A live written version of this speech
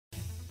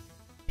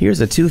Here's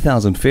a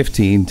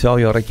 2015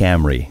 Toyota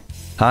Camry.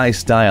 High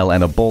style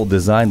and a bold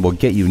design will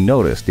get you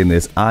noticed in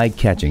this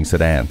eye-catching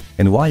sedan.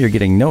 And while you're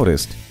getting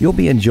noticed, you'll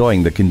be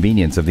enjoying the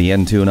convenience of the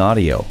Entune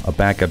audio, a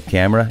backup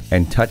camera,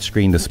 and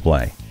touchscreen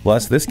display.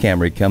 Plus, this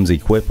Camry comes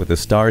equipped with a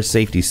Star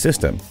Safety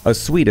System, a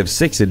suite of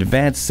 6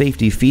 advanced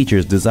safety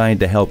features designed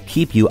to help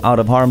keep you out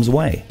of harm's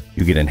way.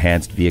 You get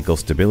enhanced vehicle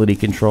stability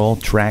control,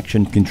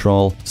 traction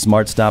control,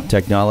 smart stop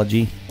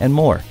technology, and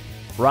more.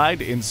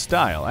 Ride in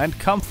style and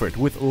comfort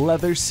with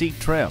leather seat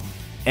trim.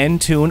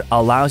 Entune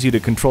allows you to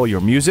control your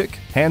music,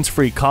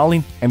 hands-free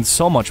calling, and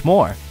so much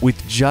more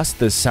with just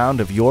the sound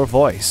of your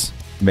voice.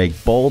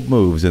 Make bold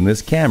moves in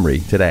this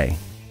Camry today.